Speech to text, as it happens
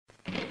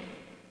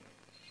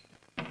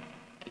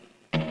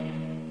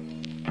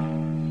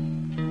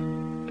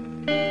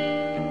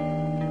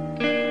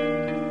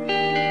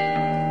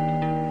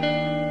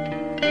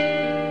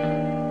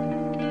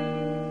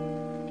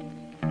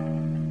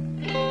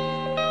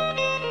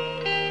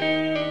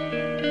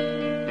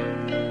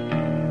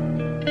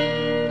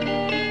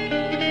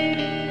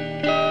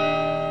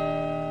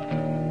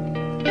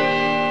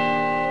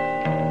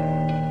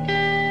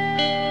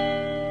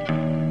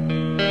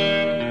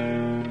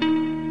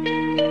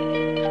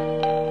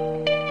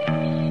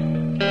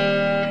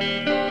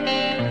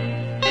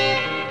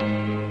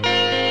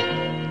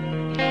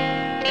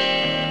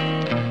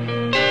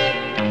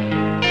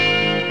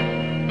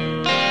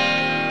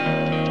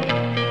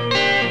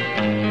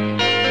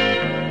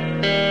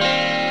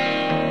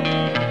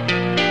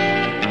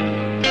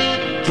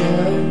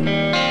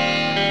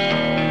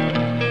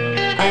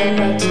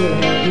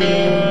help you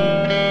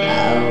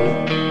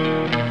out,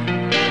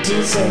 to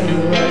say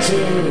what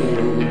you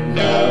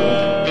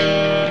know,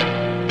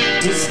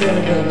 to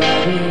spend the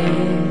night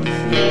with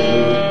you,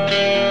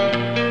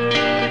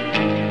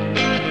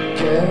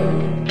 girl.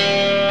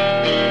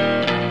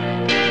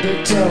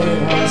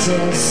 Victorian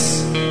horses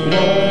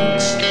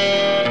won't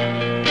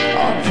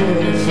are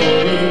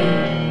beautifully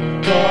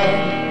gone.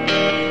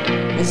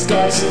 It's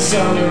got some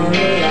summer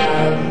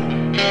alive.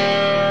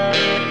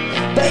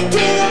 They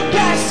did a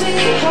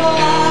backseat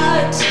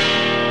heart.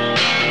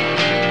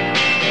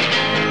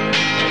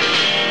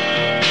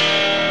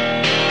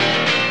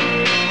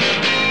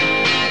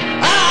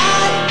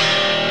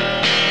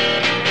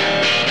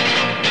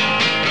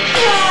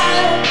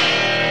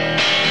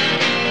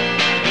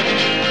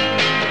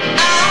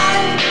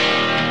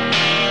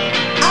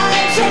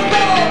 I'm so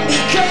wrong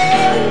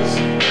because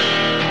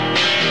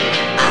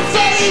I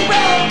thought he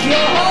broke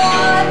your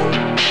heart,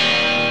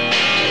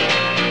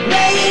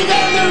 laying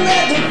on the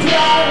leather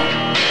plow.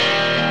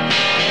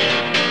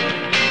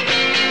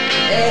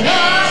 And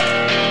heart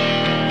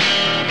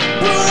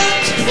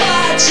would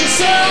patch us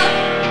up.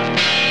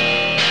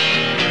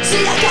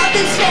 See, I got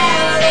this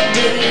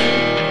melody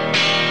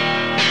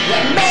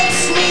that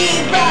makes me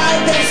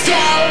write this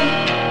down.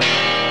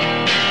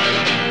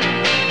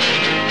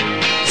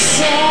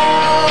 So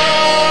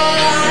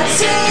I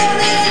tell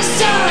this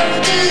song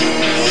to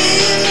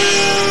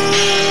you.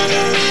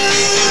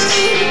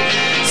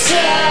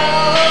 So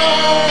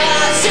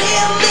I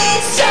sing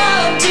this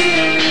song to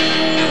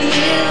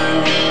you.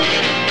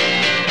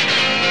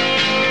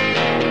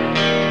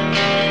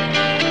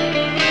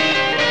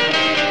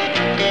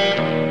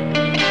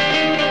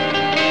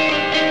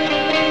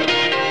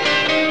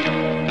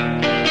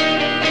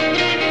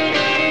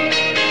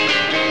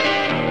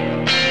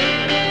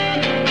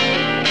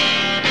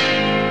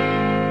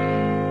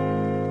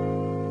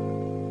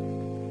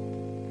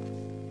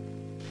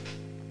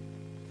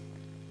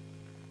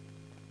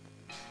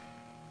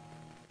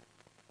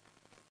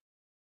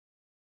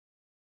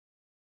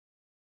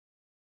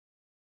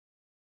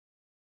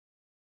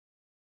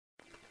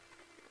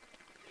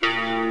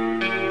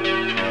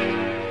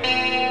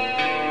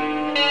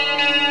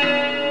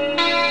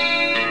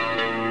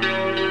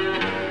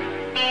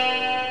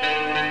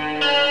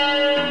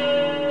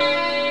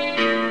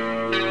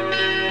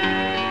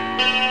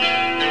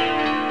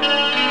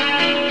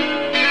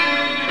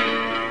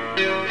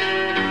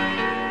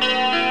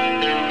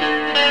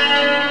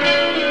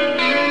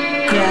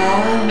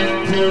 Grab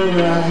the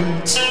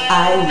right I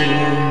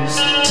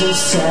used to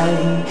say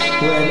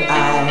when I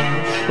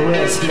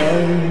was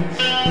blue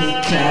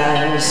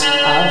because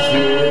of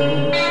you.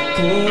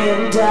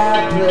 Cleaned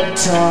up the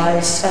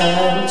toys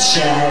and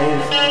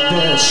shaved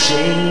the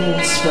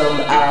sheets from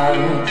our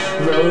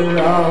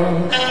wrong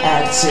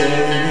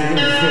activities.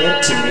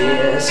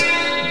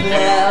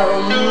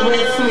 Blend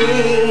with me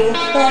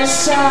and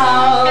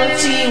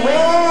salty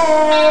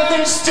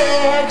weather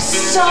sticks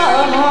so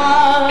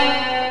hard.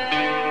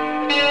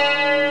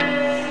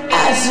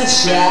 As the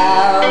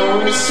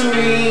showers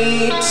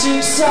read to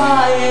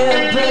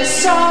side by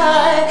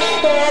side,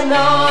 and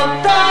all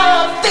the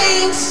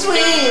things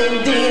we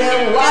did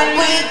and what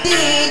we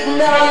did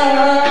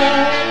not.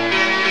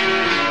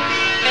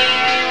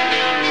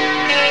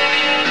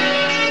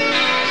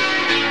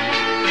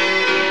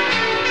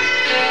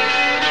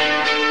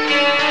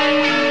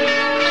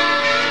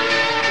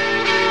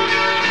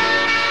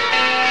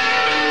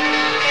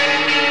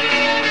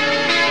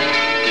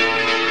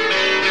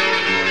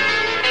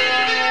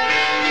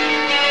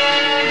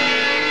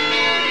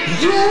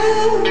 You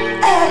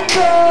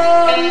echo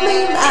me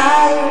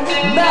out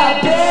my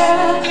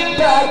bed,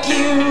 but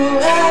you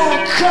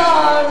echo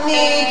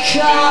me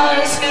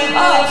cause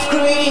of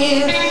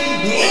grief.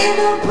 In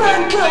a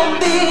brand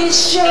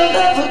condition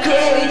of a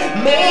great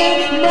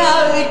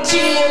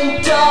minority and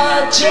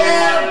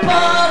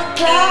dodgeable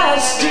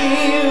class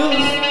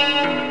youth.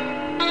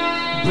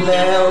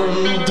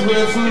 Blend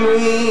with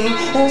me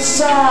and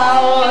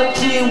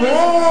salty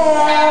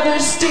weather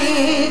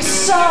sticks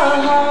so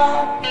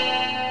hard.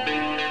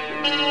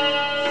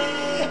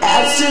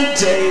 As the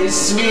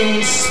days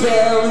we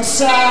spent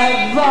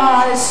side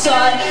by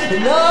side,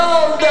 and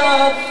all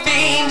the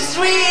things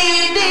we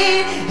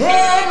did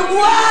and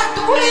what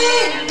we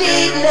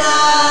did not.